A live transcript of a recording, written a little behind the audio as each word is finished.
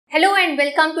Hello and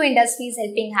welcome to Industries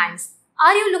Helping Hands.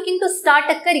 Are you looking to start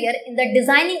a career in the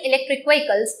designing electric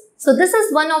vehicles? So this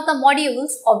is one of the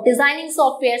modules of designing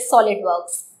software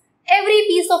SolidWorks. Every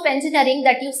piece of engineering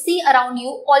that you see around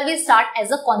you always start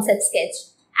as a concept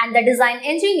sketch, and the design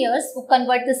engineers who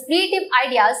convert these creative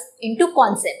ideas into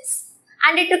concepts.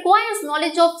 And it requires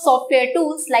knowledge of software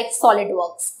tools like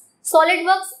SolidWorks.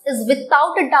 SolidWorks is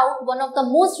without a doubt one of the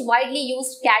most widely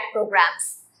used CAD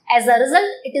programs. As a result,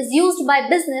 it is used by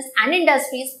business and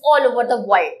industries all over the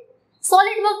world.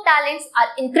 SolidWorks talents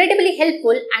are incredibly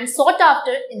helpful and sought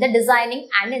after in the designing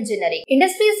and engineering.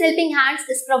 Industries Helping Hands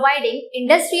is providing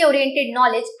industry-oriented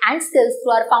knowledge and skills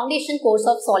through our foundation course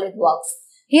of SolidWorks.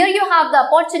 Here you have the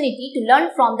opportunity to learn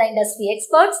from the industry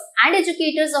experts and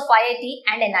educators of IIT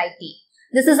and NIT.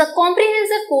 This is a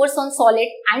comprehensive course on solid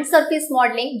and surface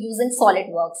modeling using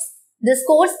SolidWorks. This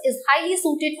course is highly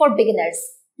suited for beginners.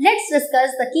 Let's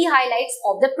discuss the key highlights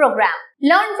of the program.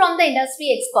 Learn from the industry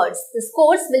experts. This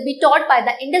course will be taught by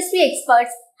the industry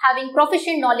experts having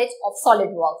proficient knowledge of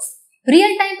SolidWorks.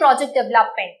 Real-time project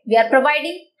development. We are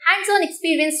providing hands-on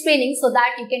experience training so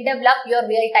that you can develop your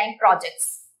real-time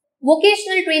projects.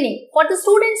 Vocational training. For the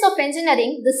students of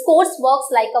engineering, this course works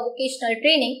like a vocational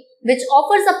training which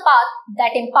offers a path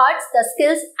that imparts the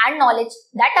skills and knowledge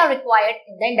that are required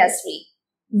in the industry.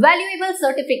 Valuable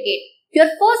certificate. Your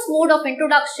first mode of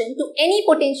introduction to any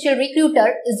potential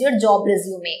recruiter is your job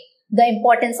resume. The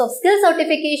importance of skill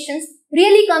certifications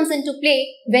really comes into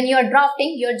play when you are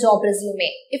drafting your job resume.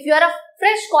 If you are a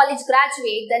fresh college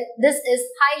graduate, then this is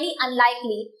highly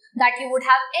unlikely that you would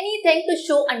have anything to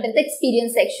show under the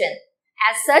experience section.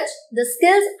 As such, the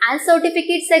skills and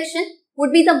certificate section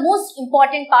would be the most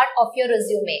important part of your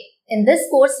resume. In this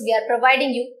course, we are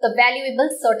providing you the valuable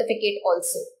certificate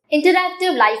also.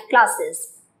 Interactive live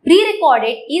classes.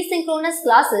 Pre-recorded asynchronous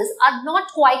classes are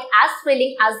not quite as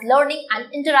thrilling as learning and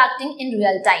interacting in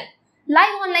real time.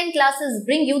 Live online classes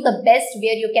bring you the best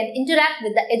where you can interact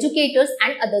with the educators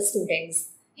and other students.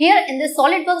 Here in the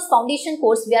SolidWorks Foundation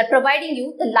course, we are providing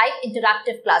you the live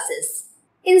interactive classes.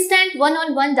 Instant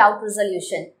one-on-one doubt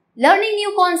resolution. Learning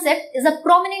new concept is a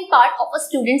prominent part of a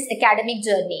student's academic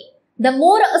journey. The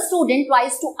more a student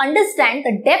tries to understand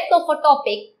the depth of a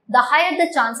topic, the higher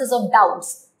the chances of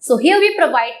doubts. So here we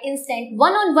provide instant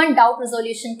one-on-one doubt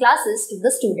resolution classes to the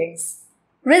students.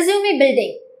 Resume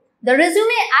building. The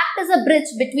resume acts as a bridge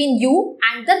between you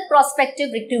and the prospective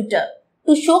recruiter.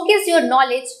 To showcase your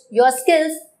knowledge, your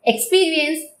skills,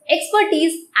 experience,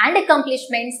 expertise and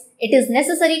accomplishments, it is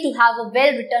necessary to have a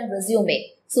well-written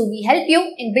resume. So we help you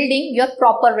in building your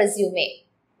proper resume.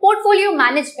 Portfolio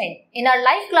management. In our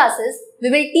live classes,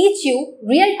 we will teach you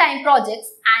real-time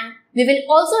projects and we will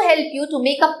also help you to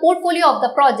make a portfolio of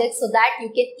the project so that you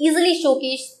can easily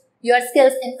showcase your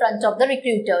skills in front of the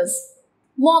recruiters.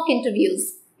 Mock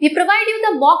interviews. We provide you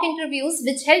the mock interviews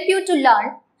which help you to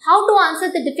learn how to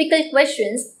answer the difficult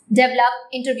questions, develop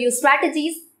interview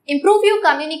strategies, improve your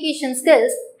communication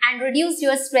skills and reduce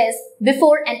your stress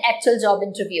before an actual job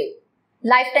interview.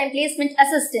 Lifetime placement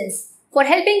assistance. For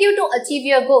helping you to achieve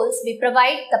your goals, we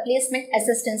provide the placement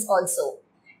assistance also.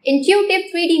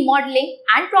 Intuitive 3D modeling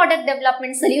and product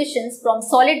development solutions from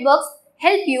SolidWorks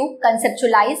help you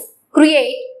conceptualize,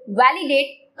 create,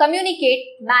 validate, communicate,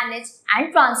 manage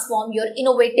and transform your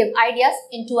innovative ideas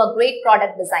into a great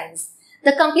product designs.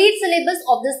 The complete syllabus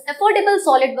of this affordable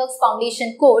SolidWorks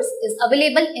Foundation course is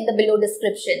available in the below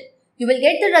description. You will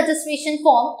get the registration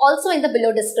form also in the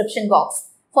below description box.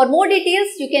 For more details,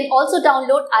 you can also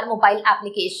download our mobile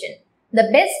application. The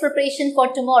best preparation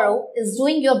for tomorrow is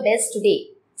doing your best today.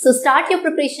 So start your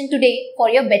preparation today for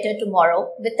your better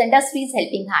tomorrow with Industries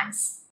Helping Hands.